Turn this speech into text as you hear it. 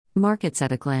Markets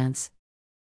at a glance.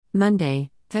 Monday,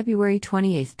 February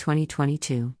 28,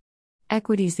 2022.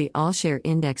 Equities. The all-share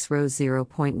index rose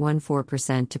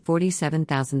 0.14% to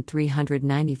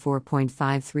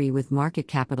 47,394.53 with market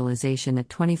capitalization at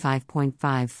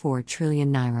 25.54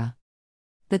 trillion naira.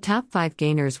 The top 5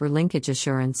 gainers were Linkage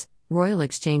Assurance, Royal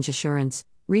Exchange Assurance,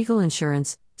 Regal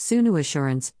Insurance, Sunu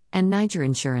Assurance, and Niger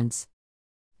Insurance.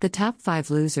 The top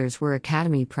 5 losers were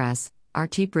Academy Press,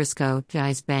 RT Briscoe,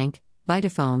 Jais Bank,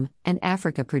 Vitafoam, and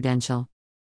Africa Prudential.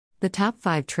 The top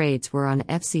 5 trades were on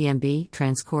FCMB,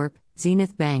 Transcorp,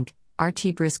 Zenith Bank,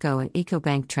 RT Briscoe, and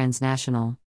EcoBank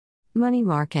Transnational. Money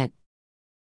market.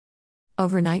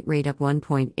 Overnight rate up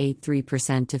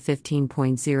 1.83% to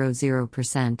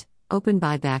 15.00%. Open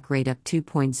buyback rate up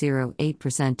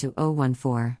 2.08% to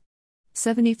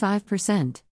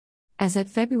 0.1475%. As at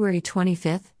February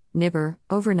 25, NIBOR,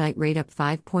 overnight rate up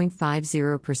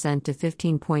 5.50% to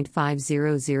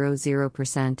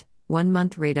 15.5000%,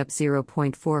 1-month rate up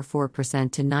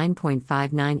 0.44% to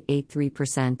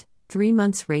 9.5983%, 3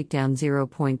 months rate down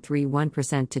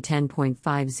 0.31% to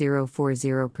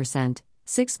 10.5040%,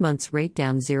 6 months rate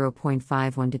down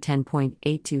 0.51 to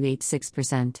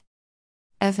 10.8286%.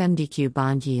 FMDQ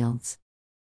bond yields.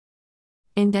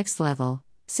 Index level,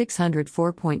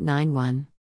 604.91.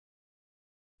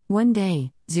 1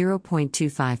 day,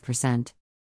 0.25%.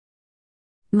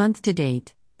 Month to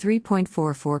date,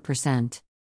 3.44%.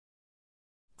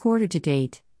 Quarter to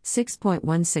date,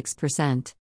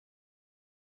 6.16%.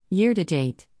 Year to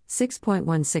date,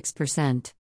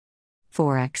 6.16%.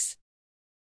 Forex.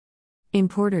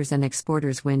 Importers and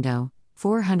exporters window,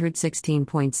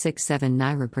 416.67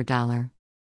 naira per dollar.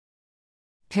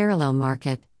 Parallel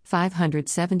market,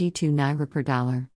 572 naira per dollar.